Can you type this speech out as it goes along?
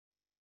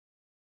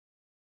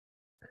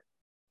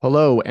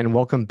Hello, and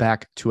welcome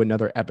back to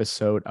another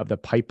episode of the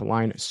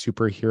Pipeline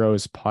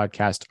Superheroes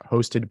podcast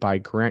hosted by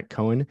Grant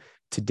Cohen.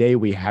 Today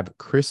we have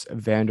Chris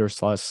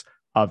Vandersluis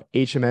of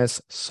HMS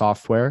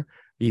Software.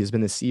 He's been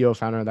the CEO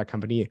founder of that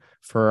company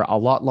for a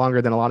lot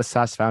longer than a lot of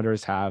SaaS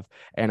founders have.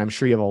 And I'm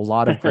sure you have a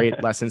lot of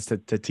great lessons to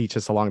teach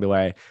us along the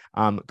way.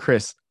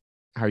 Chris,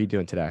 how are you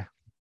doing today?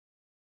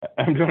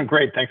 I'm doing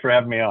great. Thanks for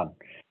having me on.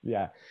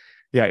 Yeah.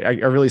 Yeah, I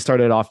really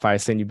started off by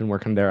saying you've been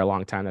working there a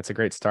long time. That's a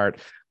great start.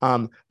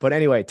 But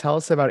anyway, tell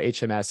us about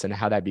HMS and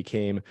how that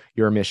became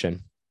your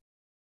mission.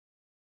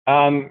 So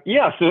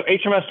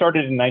HMS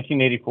started in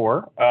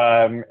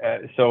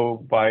 1984.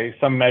 So by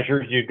some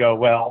measures, you'd go,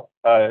 well,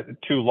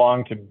 too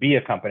long to be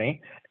a company.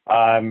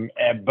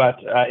 But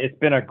it's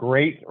been a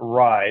great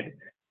ride.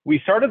 We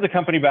started the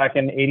company back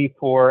in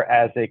 84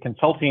 as a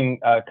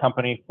consulting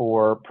company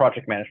for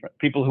project management,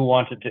 people who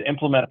wanted to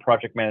implement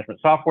project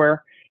management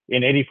software.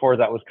 In 84,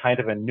 that was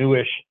kind of a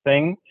newish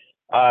thing.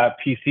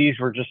 PCs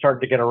were just starting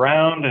to get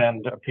around,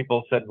 and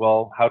people said,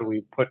 well, how do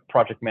we put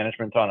project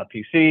management on a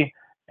PC?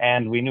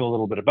 And we knew a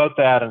little bit about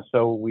that. And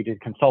so we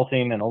did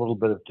consulting and a little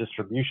bit of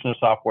distribution of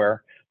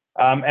software.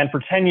 And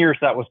for 10 years,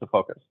 that was the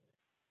focus.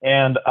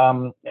 And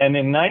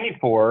in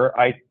 94,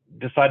 I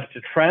decided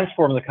to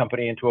transform the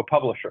company into a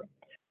publisher.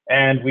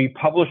 And we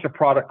published a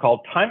product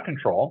called Time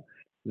Control.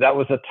 That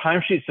was a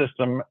timesheet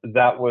system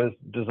that was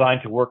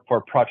designed to work for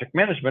project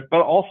management,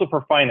 but also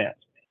for finance.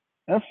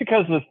 And that's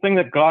because the thing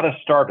that got us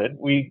started,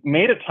 we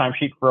made a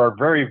timesheet for our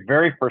very,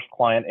 very first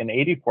client in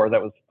 84.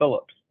 That was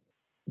Philips,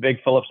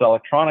 big Philips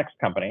electronics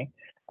company,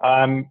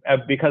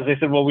 because they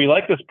said, well, we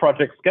like this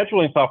project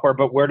scheduling software,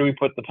 but where do we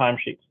put the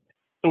timesheets?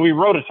 So we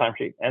wrote a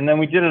timesheet, and then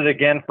we did it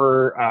again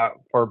for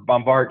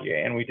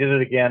Bombardier, and we did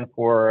it again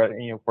for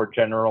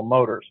General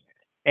Motors.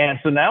 And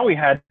so now we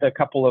had a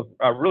couple of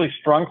really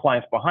strong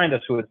clients behind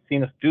us who had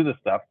seen us do this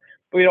stuff.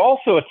 But we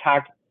also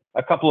attacked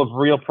a couple of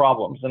real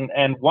problems.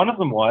 And one of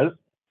them was,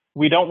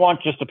 we don't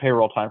want just a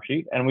payroll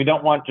timesheet, and we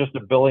don't want just a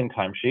billing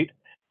timesheet.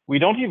 We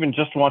don't even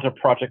just want a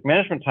project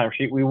management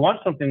timesheet. We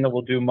want something that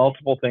will do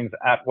multiple things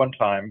at one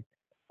time.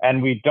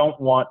 And we don't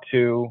want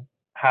to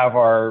have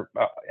our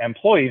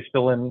employees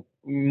fill in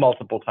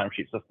multiple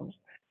timesheet systems.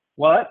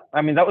 Well,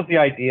 that was the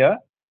idea.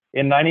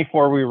 In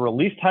 94, we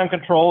released Time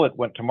Control. It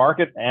went to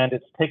market, and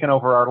it's taken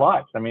over our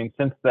lives.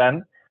 Since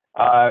then,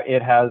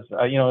 it has,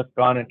 it's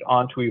gone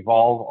on to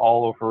evolve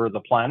all over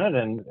the planet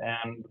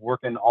and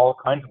work in all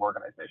kinds of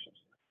organizations.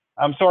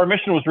 So our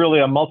mission was really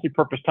a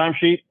multi-purpose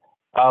timesheet,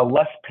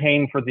 less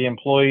pain for the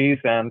employees,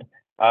 and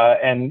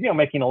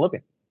making a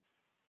living.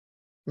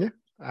 Yeah.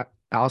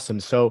 Awesome.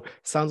 So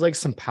sounds like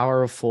some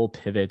powerful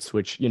pivots,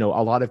 which, a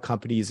lot of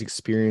companies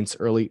experience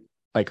early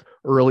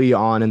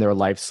on in their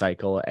life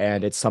cycle.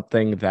 And it's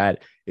something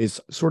that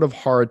is sort of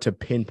hard to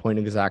pinpoint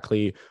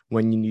exactly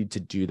when you need to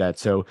do that.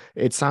 So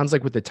it sounds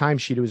like with the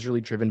timesheet, it was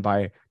really driven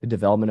by the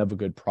development of a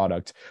good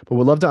product. But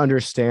we'd love to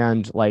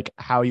understand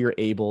how you're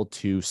able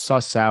to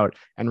suss out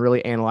and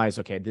really analyze,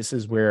 okay, this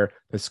is where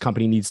this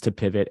company needs to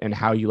pivot, and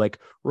how you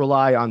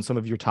rely on some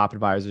of your top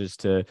advisors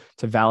to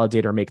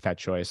validate or make that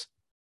choice.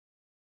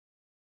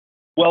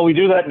 Well, we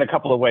do that in a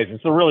couple of ways.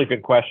 It's a really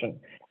good question.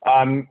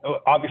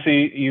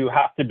 Obviously, you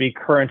have to be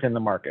current in the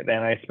market,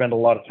 and I spend a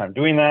lot of time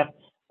doing that.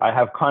 I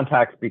have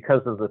contacts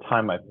because of the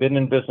time I've been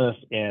in business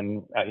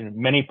in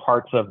many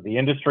parts of the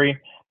industry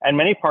and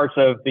many parts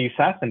of the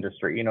SaaS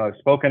industry. I've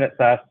spoken at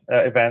SaaS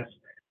events.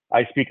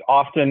 I speak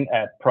often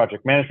at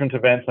project management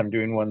events. I'm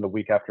doing one the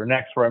week after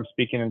next where I'm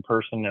speaking in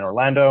person in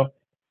Orlando,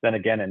 then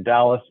again in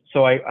Dallas.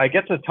 So I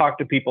get to talk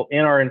to people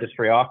in our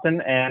industry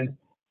often, and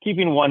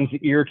keeping one's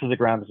ear to the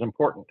ground is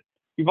important.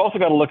 You've also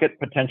got to look at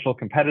potential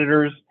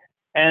competitors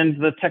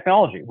and the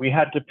technology. We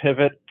had to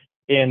pivot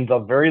in the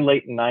very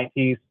late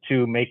 90s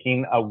to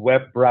making a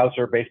web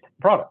browser-based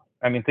product.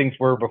 Things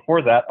were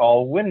before that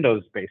all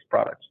Windows-based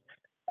products.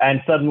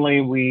 And suddenly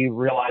we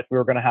realized we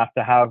were going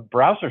to have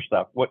browser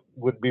stuff, what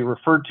would be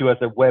referred to as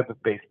a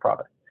web-based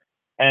product.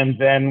 And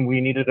then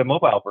we needed a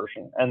mobile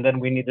version, and then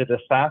we needed a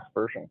SaaS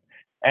version.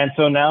 And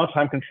so now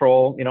Time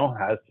Control,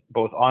 has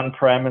both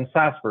on-prem and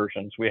SaaS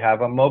versions. We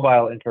have a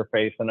mobile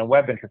interface and a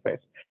web interface.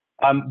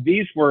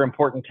 These were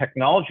important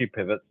technology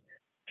pivots.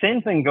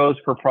 Same thing goes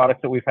for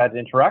products that we've had to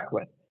interact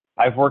with.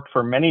 I've worked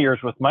for many years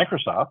with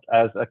Microsoft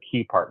as a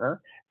key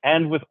partner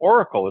and with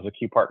Oracle as a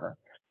key partner,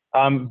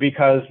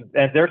 because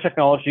their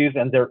technologies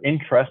and their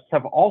interests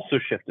have also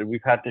shifted. We've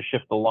had to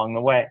shift along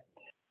the way.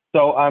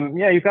 So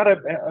you've got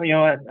to,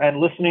 and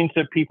listening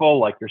to people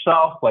like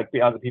yourself, like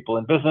the other people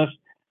in business,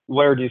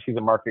 where do you see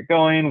the market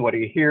going? What do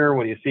you hear?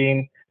 What are you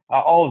seeing?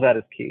 All of that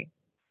is key.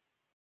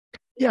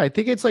 Yeah, I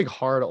think it's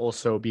hard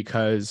also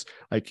because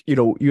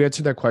you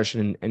answered that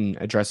question in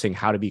addressing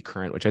how to be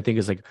current, which I think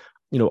is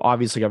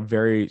obviously a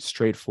very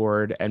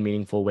straightforward and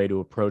meaningful way to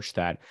approach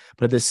that.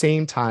 But at the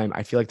same time,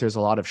 I feel like there's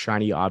a lot of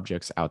shiny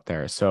objects out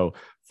there. So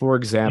for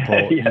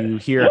example, Yes. you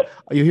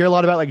hear a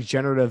lot about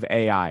generative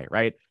AI,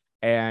 right?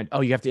 And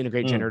you have to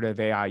integrate generative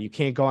AI. You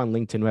can't go on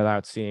LinkedIn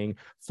without seeing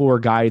 4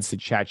 guides to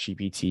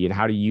ChatGPT and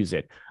how to use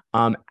it.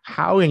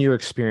 How, in your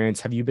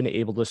experience, have you been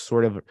able to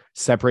sort of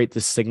separate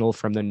the signal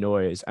from the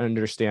noise and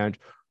understand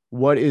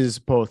what is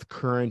both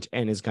current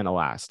and is going to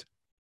last?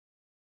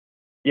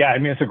 Yeah, I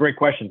mean, it's a great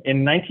question.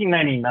 In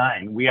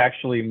 1999, we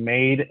actually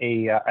made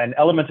an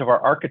element of our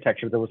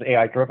architecture that was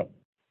AI driven.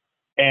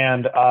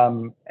 And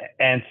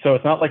and so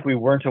it's not like we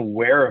weren't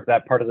aware of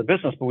that part of the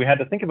business, but we had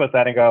to think about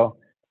that and go,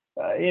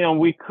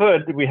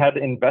 we had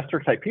investor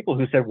type people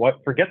who said,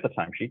 what, forget the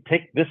timesheet,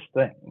 take this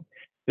thing,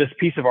 this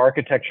piece of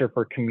architecture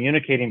for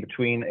communicating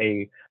between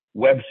a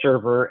web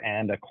server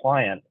and a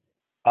client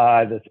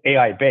that's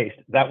AI based.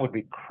 That would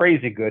be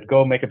crazy good.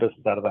 Go make a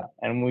business out of that.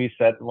 And we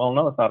said, well,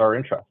 no, it's not our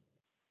interest.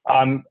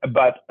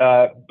 But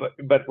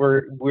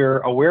we're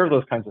aware of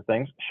those kinds of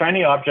things.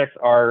 Shiny objects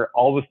are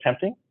always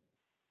tempting.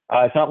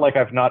 It's not like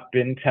I've not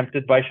been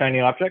tempted by shiny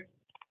objects.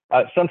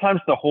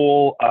 Sometimes the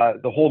whole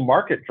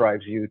market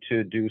drives you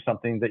to do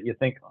something that you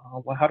think,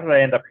 oh, well, how did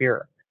I end up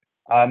here?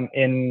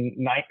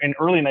 In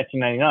early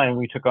 1999,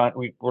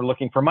 we were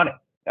looking for money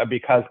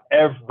because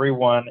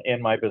everyone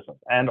in my business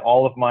and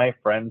all of my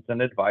friends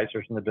and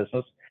advisors in the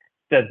business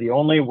said the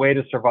only way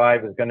to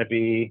survive is going to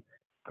be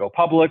go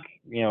public,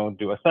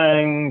 do a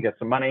thing, get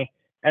some money.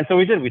 And so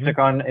we did. We Mhm. took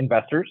on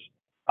investors,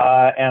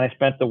 and I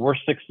spent the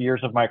worst 6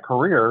 years of my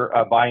career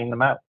buying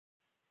them out.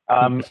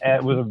 And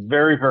it was a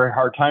very, very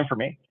hard time for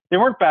me. They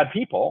weren't bad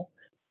people,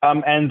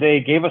 and they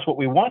gave us what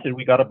we wanted.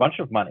 We got a bunch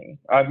of money.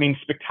 I mean,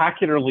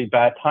 spectacularly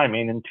bad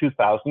timing in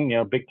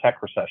 2000, big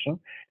tech recession.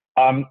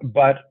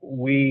 But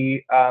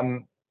we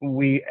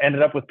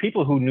ended up with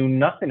people who knew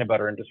nothing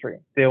about our industry.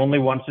 They only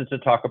wanted to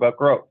talk about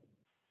growth.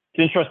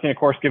 It's interesting, of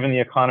course, given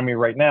the economy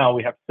right now,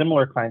 we have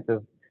similar kinds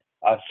of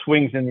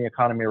swings in the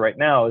economy right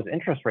now as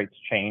interest rates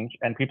change,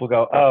 and people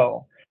go,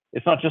 oh,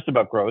 it's not just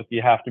about growth.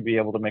 You have to be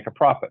able to make a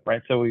profit,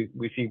 right? So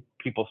we see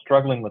people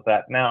struggling with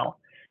that now.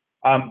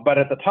 But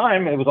at the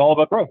time, it was all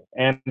about growth.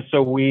 And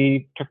so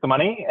we took the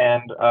money,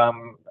 and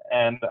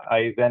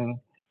I then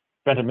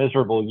spent a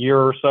miserable year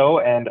or so.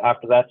 And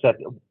after that said,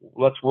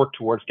 let's work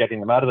towards getting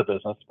them out of the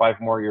business,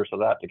 5 more years of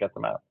that to get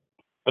them out.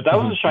 But that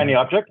was a shiny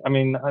object. I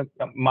mean,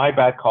 my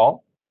bad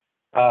call.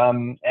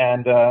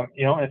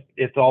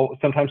 It's all,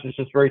 sometimes it's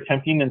just very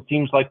tempting and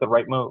seems like the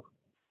right move.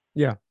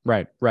 Yeah,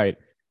 right, right.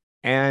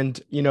 And,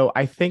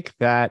 I think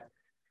that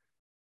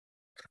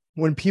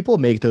when people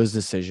make those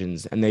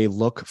decisions and they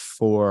look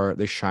for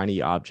the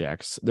shiny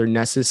objects, they're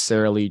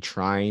necessarily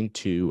trying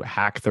to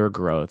hack their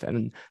growth.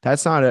 And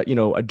that's not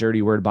a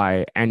dirty word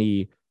by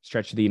any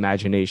stretch of the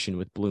imagination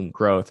with Bloom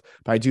growth.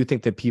 But I do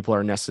think that people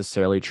are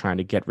necessarily trying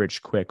to get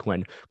rich quick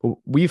when what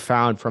we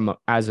found from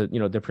as a,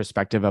 the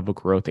perspective of a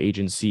growth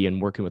agency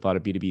and working with a lot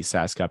of B2B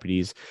SaaS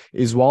companies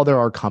is while there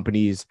are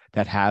companies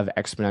that have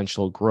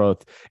exponential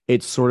growth,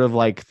 it's sort of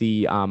like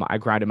the I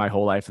grinded my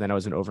whole life and then I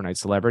was an overnight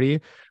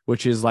celebrity,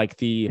 which is like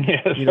the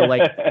Yes.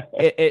 like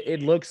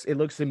it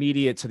looks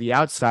immediate to the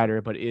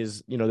outsider, but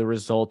is the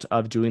result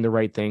of doing the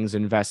right things,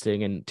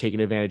 investing and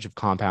taking advantage of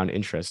compound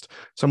interest.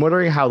 So I'm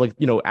wondering how, like,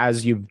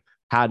 as you've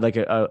had like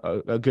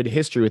a good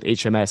history with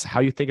HMS, how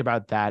you think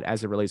about that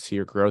as it relates to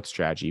your growth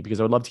strategy, because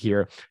I would love to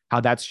hear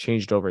how that's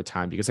changed over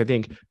time, because I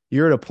think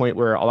you're at a point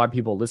where a lot of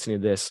people listening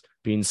to this,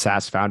 being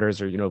SaaS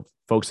founders or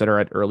folks that are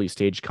at early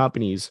stage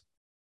companies,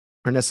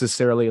 are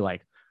necessarily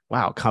like,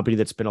 wow, company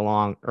that's been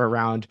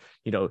around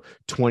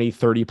 20,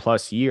 30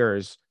 plus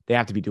years, they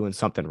have to be doing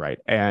something right.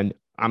 And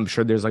I'm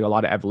sure there's like a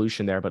lot of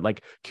evolution there, but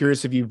like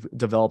curious if you've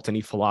developed any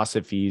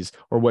philosophies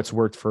or what's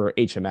worked for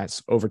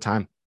HMS over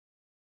time.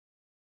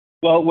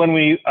 Well, when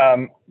we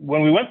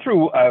went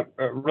through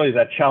really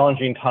that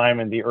challenging time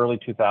in the early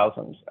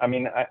 2000s, I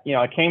mean,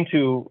 I came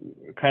to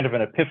kind of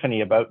an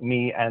epiphany about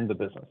me and the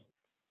business,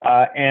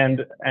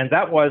 and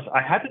that was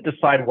I had to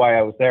decide why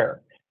I was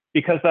there,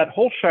 because that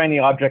whole shiny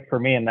object for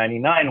me in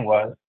 '99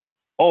 was,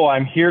 oh,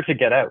 I'm here to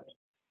get out.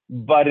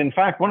 But in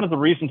fact, one of the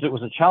reasons it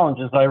was a challenge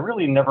is I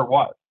really never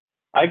was.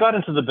 I got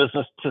into the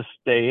business to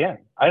stay in.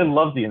 I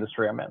love the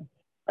industry I'm in.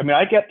 I mean,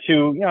 I get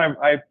to,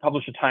 I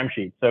publish a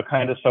timesheet, so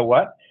kind of so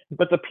what?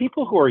 But the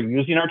people who are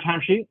using our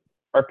timesheet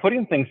are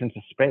putting things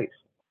into space.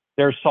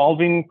 They're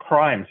solving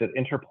crimes at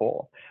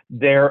Interpol.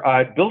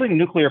 They're building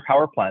nuclear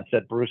power plants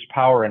at Bruce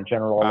Power and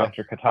General Wow.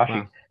 Electric Hitachi.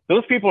 Wow.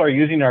 Those people are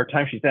using our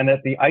timesheets. And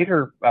at the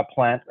ITER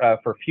plant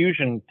for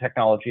fusion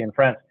technology in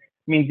France,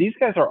 I mean, these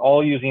guys are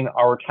all using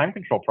our time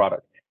control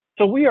product.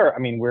 So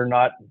we're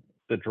not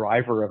the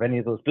driver of any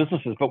of those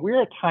businesses, but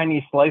we're a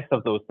tiny slice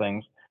of those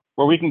things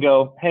where we can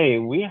go, hey,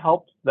 we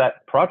helped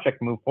that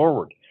project move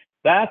forward.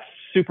 That's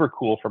super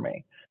cool for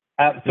me.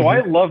 So I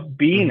love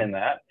being in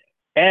that.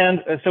 And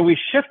so we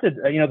shifted,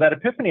 that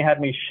epiphany had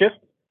me shift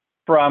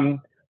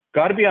from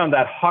got to be on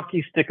that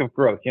hockey stick of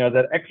growth,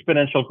 that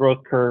exponential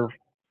growth curve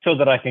so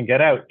that I can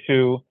get out,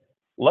 to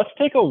let's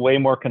take a way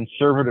more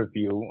conservative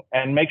view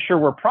and make sure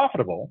we're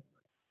profitable.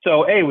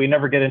 So A, we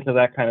never get into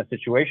that kind of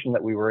situation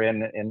that we were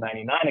in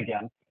 '99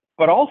 again,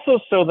 but also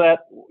so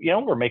that,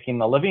 we're making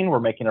a living, we're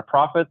making a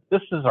profit.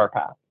 This is our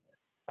path.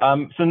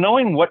 So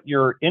knowing what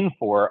you're in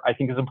for, I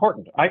think, is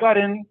important. I got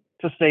in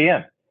to stay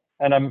in,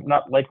 and I'm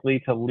not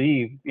likely to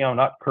leave,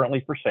 not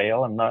currently for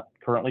sale. I'm not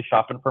currently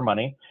shopping for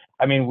money.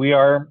 I mean, we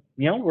are,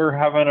 we're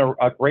having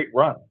a great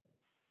run.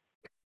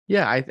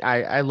 Yeah,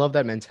 I love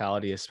that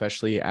mentality,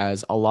 especially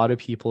as a lot of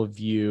people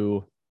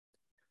view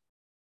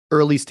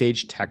early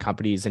stage tech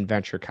companies and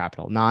venture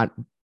capital, not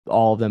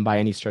all of them by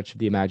any stretch of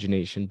the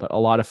imagination, but a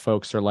lot of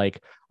folks are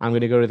like, I'm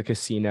going to go to the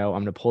casino,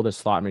 I'm going to pull the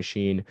slot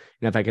machine,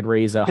 and if I could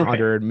raise a Right.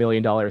 $100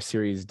 million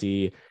Series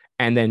D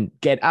and then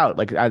get out,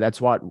 like that's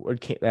how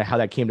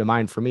that came to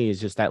mind for me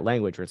is just that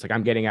language where it's like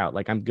I'm getting out,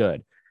 like I'm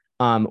good.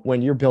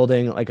 When you're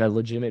building like a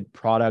legitimate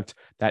product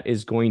that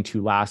is going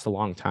to last a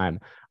long time.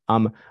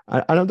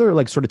 Another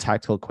like sort of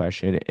tactical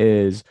question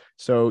is,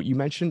 so you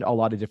mentioned a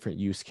lot of different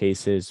use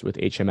cases with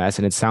HMS,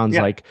 and it sounds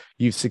Yeah. like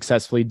you've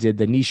successfully did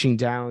the niching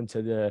down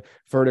to the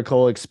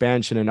vertical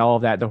expansion and all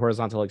of that, the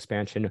horizontal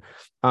expansion.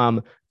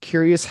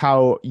 Curious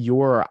how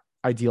your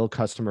ideal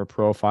customer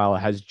profile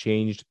has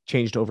changed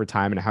over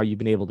time and how you've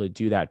been able to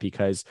do that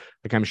because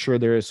like I'm sure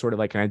there is sort of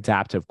like an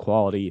adaptive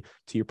quality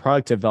to your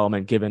product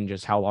development given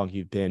just how long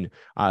you've been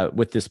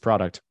with this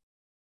product.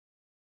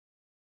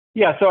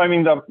 Yeah, so I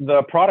mean,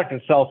 the product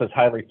itself is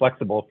highly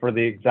flexible for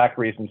the exact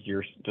reasons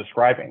you're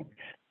describing.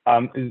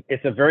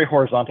 It's a very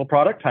horizontal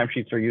product.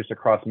 Timesheets are used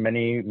across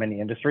many,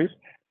 many industries.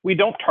 We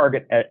don't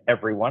target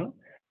everyone.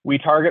 We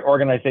target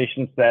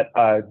organizations that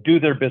do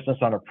their business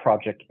on a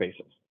project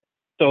basis.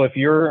 So if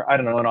you're, I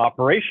don't know, an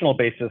operational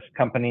basis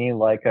company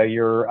like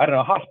you're, I don't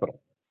know, a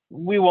hospital,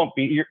 we won't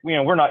be,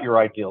 we're not your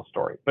ideal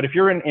story. But if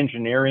you're in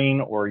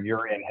engineering or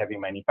you're in heavy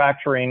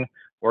manufacturing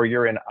or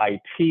you're in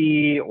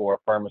IT or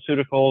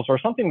pharmaceuticals or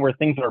something where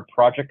things are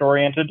project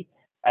oriented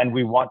and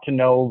we want to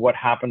know what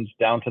happens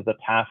down to the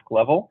task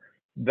level,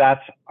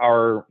 that's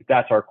our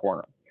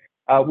corner.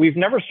 We've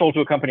never sold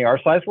to a company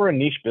our size. We're a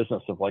niche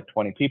business of like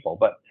 20 people,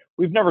 but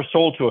we've never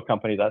sold to a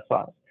company that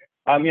size.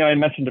 I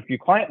mentioned a few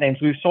client names.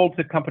 We've sold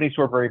to companies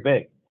who are very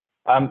big.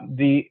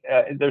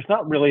 There's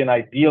not really an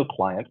ideal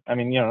client. I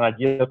mean, an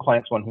ideal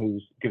client's one who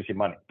gives you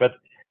money,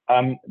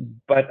 um,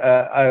 but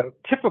a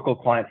typical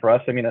client for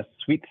us, I mean, a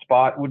sweet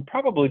spot would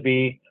probably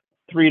be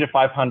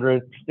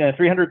 300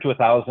 to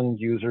 1,000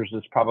 users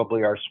is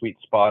probably our sweet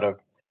spot of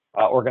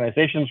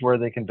organizations where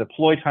they can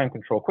deploy time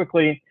control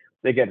quickly.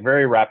 They get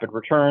very rapid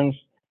returns.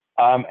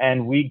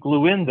 And we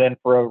glue in then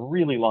for a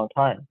really long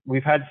time.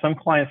 We've had some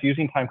clients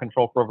using time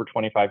control for over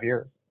 25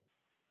 years.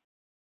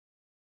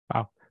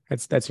 Wow,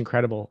 that's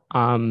incredible.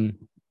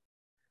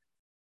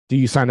 Do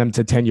you sign them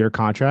to 10-year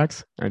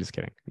contracts? I'm just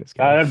kidding. I'm just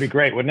kidding. That'd be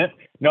great, wouldn't it?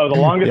 No, the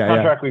longest Yeah, yeah,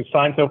 contract we've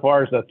signed so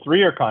far is a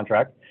 3-year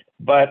contract,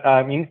 but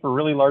I mean, for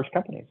really large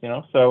companies,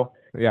 so,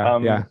 yeah,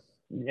 yeah.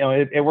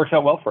 it works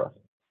out well for us.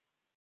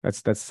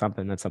 That's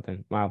something. That's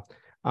something. Wow.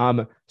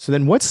 So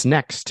then what's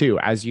next too,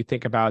 as you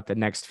think about the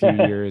next few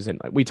years? And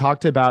like, we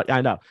talked about,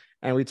 I know,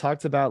 and we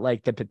talked about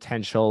like the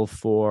potential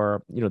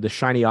for, the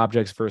shiny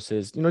objects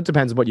versus, it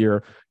depends what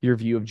your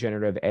view of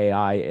generative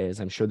AI is.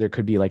 I'm sure there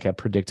could be like a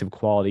predictive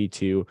quality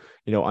to,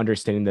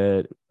 understanding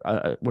the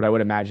what I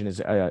would imagine is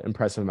an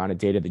impressive amount of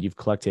data that you've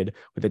collected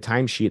with the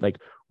timesheet. Like,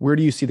 where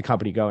do you see the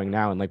company going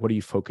now? And like, what are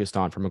you focused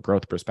on from a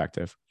growth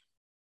perspective?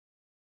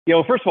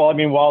 First of all, I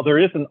mean, while there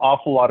is an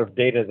awful lot of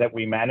data that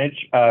we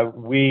manage,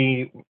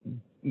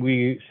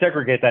 we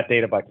segregate that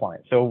data by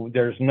client. So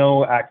there's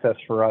no access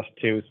for us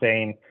to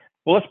saying,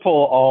 well, let's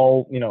pull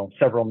all,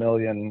 several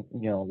million,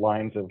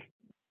 lines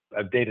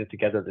of data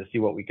together to see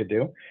what we could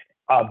do.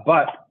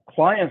 But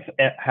clients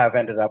have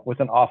ended up with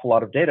an awful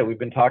lot of data. We've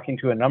been talking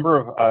to a number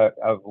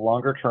of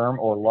longer term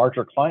or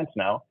larger clients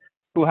now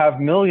who have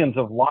millions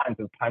of lines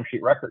of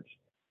timesheet records.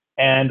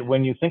 And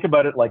when you think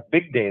about it like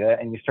big data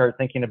and you start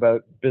thinking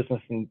about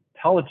business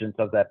intelligence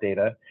of that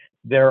data,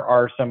 there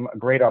are some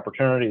great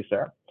opportunities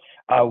there.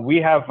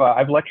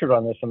 I've lectured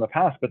on this in the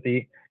past, but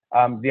the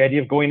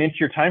idea of going into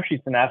your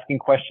timesheets and asking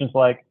questions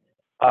like,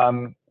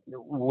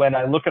 when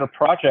I look at a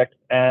project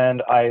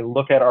and I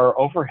look at our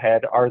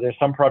overhead, are there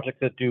some projects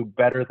that do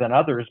better than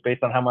others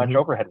based on how much Mm-hmm,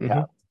 overhead we mm-hmm,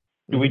 have?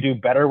 Do we mm-hmm. do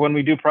better when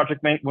we do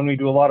when we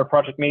do a lot of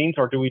project meetings,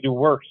 or do we do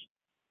worse?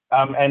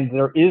 And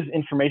there is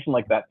information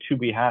like that to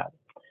be had.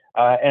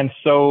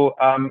 So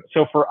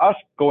for us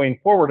going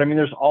forward, I mean,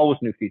 there's always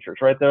new features,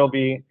 right?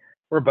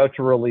 We're about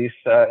to release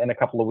in a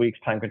couple of weeks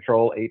time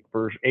control 8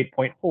 version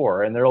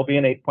 8.4, and there'll be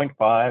an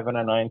 8.5 and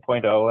a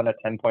 9.0 and a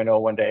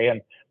 10.0 one day. And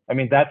I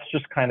mean, that's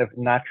just kind of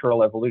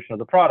natural evolution of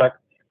the product.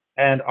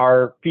 And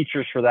our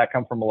features for that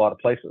come from a lot of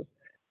places.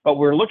 But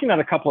we're looking at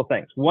a couple of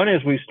things. One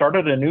is we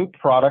started a new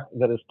product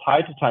that is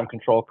tied to time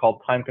control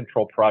called Time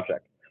Control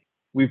Project.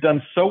 We've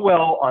done so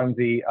well on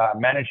the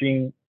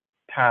managing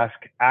task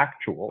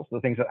actuals, the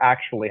things that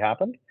actually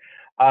happened,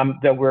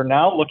 that we're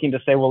now looking to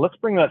say, well, let's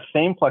bring that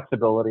same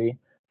flexibility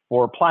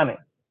for planning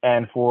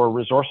and for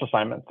resource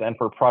assignments and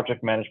for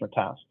project management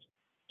tasks.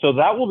 So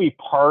that will be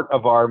part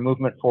of our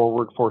movement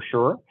forward for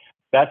sure.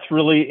 That's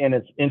really in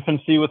its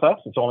infancy with us.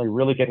 It's only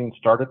really getting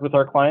started with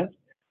our clients.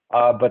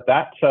 But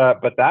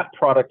that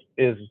product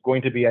is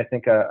going to be, I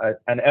think,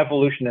 an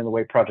evolution in the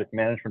way project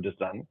management is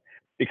done,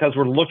 because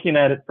we're looking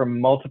at it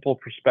from multiple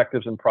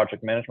perspectives in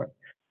project management.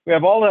 We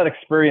have all that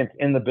experience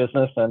in the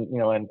business, and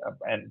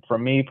and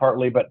from me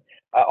partly, but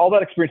all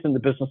that experience in the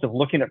business of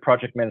looking at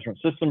project management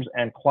systems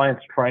and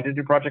clients trying to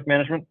do project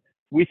management,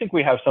 we think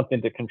we have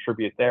something to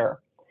contribute there.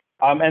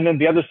 And then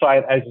the other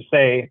side, as you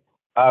say,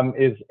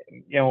 is,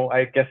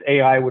 I guess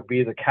AI would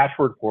be the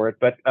catchword for it,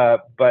 but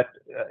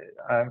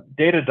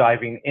data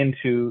diving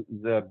into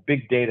the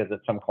big data that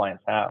some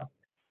clients have.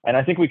 And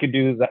I think we could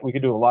do that. We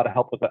could do a lot of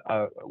help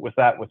with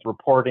that, with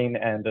reporting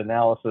and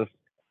analysis,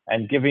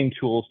 and giving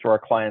tools to our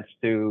clients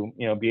to,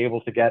 be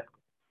able to get,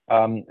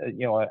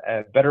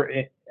 a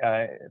better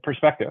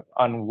perspective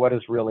on what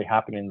is really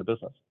happening in the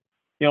business.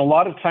 A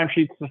lot of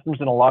timesheet systems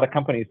and a lot of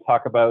companies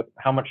talk about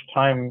how much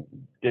time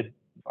did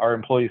our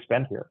employees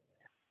spend here.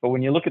 But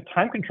when you look at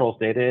time controls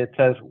data, it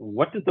says,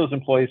 what did those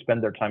employees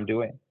spend their time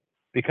doing?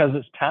 Because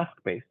it's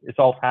task-based. It's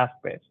all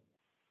task-based.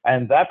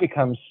 And that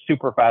becomes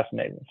super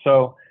fascinating.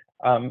 So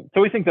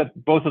we think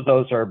that both of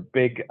those are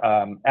big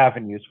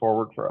avenues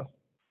forward for us.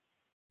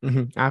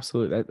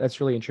 Absolutely. That's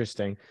really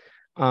interesting.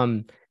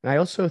 And I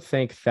also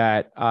think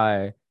that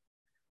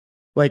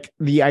like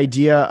the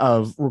idea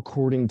of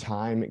recording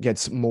time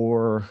gets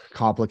more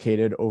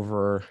complicated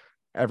over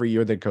every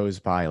year that goes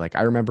by. Like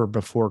I remember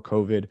before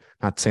COVID,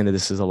 not saying that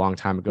this is a long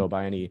time ago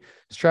by any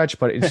stretch,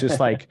 but it's just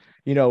like,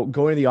 going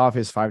to the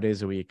office 5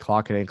 days a week,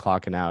 clocking in,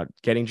 clocking out,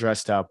 getting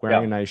dressed up,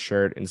 wearing a nice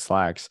shirt and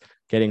slacks,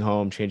 getting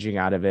home, changing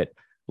out of it.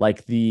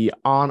 Like the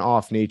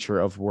on-off nature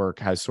of work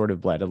has sort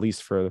of bled, at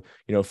least for,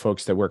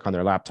 folks that work on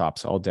their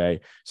laptops all day.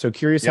 So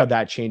curious how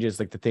that changes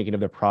like the thinking of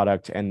the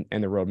product and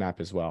the roadmap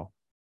as well.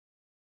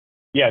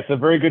 Yeah, it's a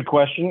very good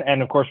question.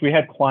 And of course, we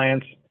had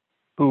clients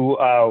who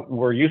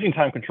were using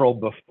time control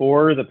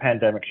before the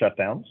pandemic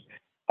shutdowns,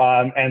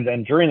 and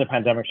then during the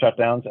pandemic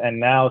shutdowns, and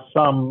now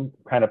some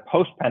kind of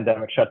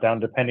post-pandemic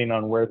shutdown, depending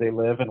on where they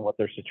live and what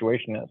their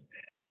situation is.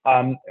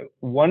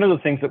 One of the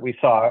things that we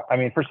saw,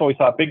 first of all, we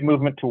saw a big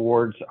movement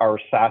towards our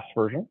SaaS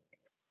version,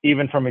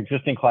 even from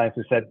existing clients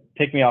who said,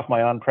 take me off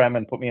my on-prem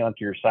and put me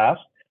onto your SaaS.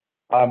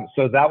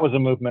 So that was a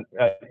movement,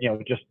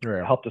 just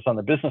helped us on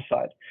the business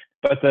side.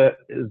 But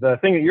the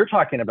thing that you're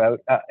talking about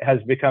has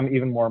become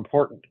even more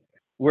important,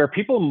 where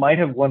people might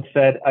have once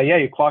said, yeah,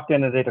 you clocked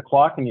in at 8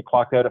 o'clock and you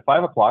clocked out at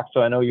 5 o'clock,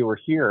 so I know you were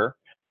here.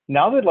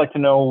 Now they'd like to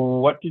know,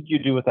 what did you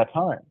do at that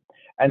time?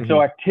 And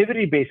so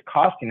activity-based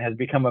costing has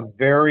become a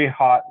very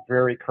hot,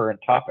 very current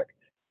topic.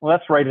 Well,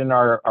 that's right in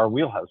our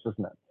wheelhouse,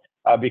 isn't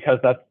it? Because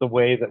that's the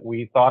way that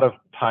we thought of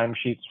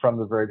timesheets from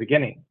the very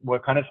beginning.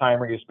 What kind of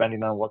time are you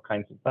spending on what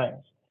kinds of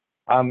things?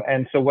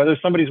 And so whether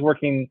somebody's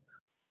working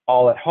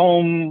all at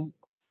home,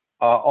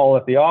 all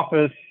at the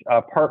office,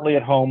 partly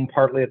at home,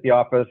 partly at the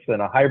office,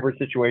 in a hybrid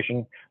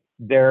situation,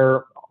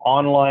 their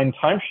online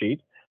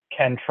timesheet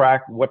can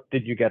track what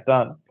did you get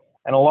done.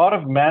 And a lot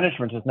of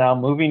management is now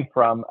moving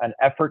from an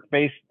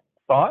effort-based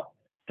thought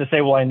to say,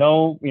 well, I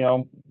know,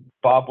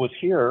 Bob was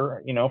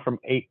here, from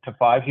 8 to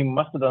 5. He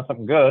must have done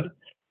something good.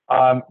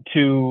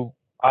 To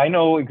I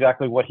know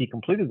exactly what he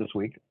completed this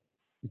week.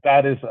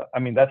 That is,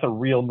 that's a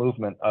real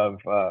movement of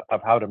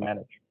how to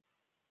manage.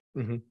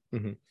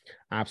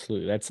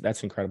 Absolutely.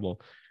 That's incredible.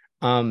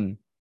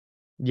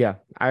 Yeah,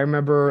 I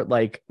remember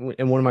like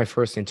in one of my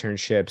first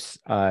internships,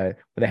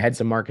 the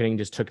heads of marketing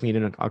just took me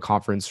to a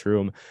conference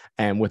room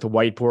and with a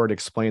whiteboard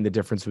explained the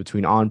difference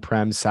between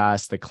on-prem,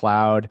 SaaS, the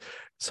cloud,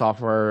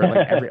 software,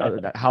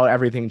 like how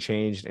everything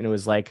changed. And it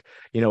was like,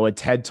 a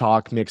TED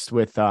talk mixed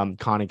with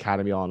Khan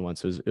Academy all in one.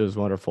 So it was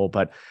wonderful.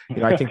 But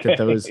I think that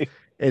those,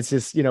 it's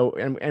just,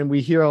 and we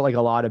hear like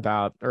a lot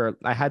about, or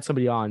I had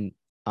somebody on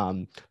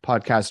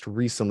podcast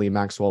recently,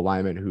 Maxwell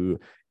Lyman, who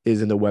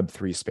is in the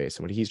Web3 space.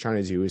 And what he's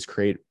trying to do is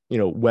create,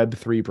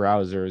 Web3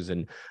 browsers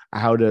and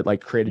how to like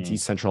create a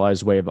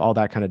decentralized way of all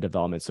that kind of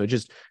development. So it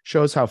just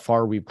shows how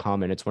far we've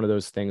come. And it's one of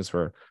those things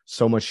where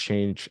so much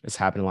change has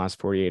happened in the last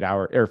 48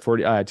 hours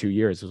or 2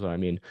 years is what I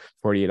mean.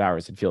 48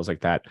 hours. It feels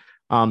like that.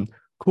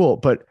 Cool.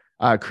 But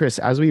Chris,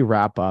 as we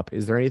wrap up,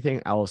 is there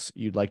anything else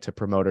you'd like to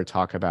promote or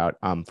talk about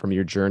from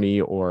your journey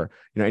or,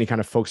 any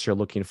kind of folks you're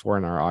looking for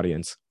in our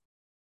audience?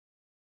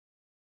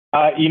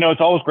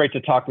 It's always great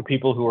to talk to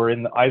people who are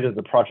in either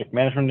the project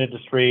management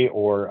industry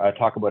or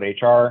talk about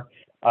HR.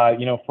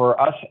 For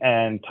us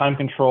and time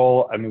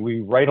control,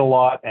 we write a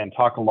lot and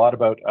talk a lot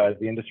about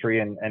the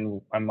industry,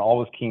 and I'm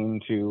always keen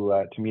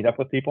to meet up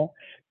with people.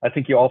 I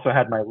think you also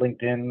had my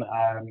LinkedIn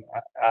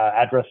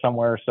address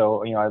somewhere,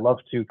 so I love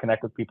to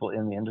connect with people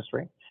in the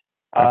industry.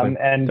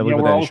 And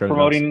we're always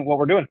promoting what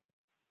we're doing.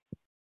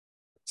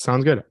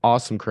 Sounds good.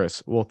 Awesome,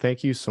 Chris. Well,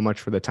 thank you so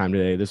much for the time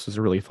today. This was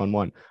a really fun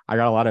one. I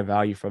got a lot of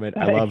value from it.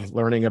 I love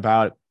learning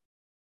about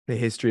the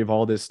history of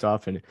all this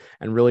stuff and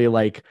really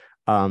like,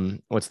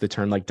 what's the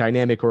term? Like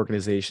dynamic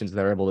organizations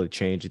that are able to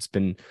change. It's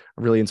been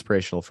really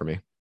inspirational for me.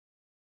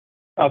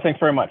 Oh, thanks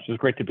very much. It was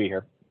great to be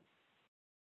here.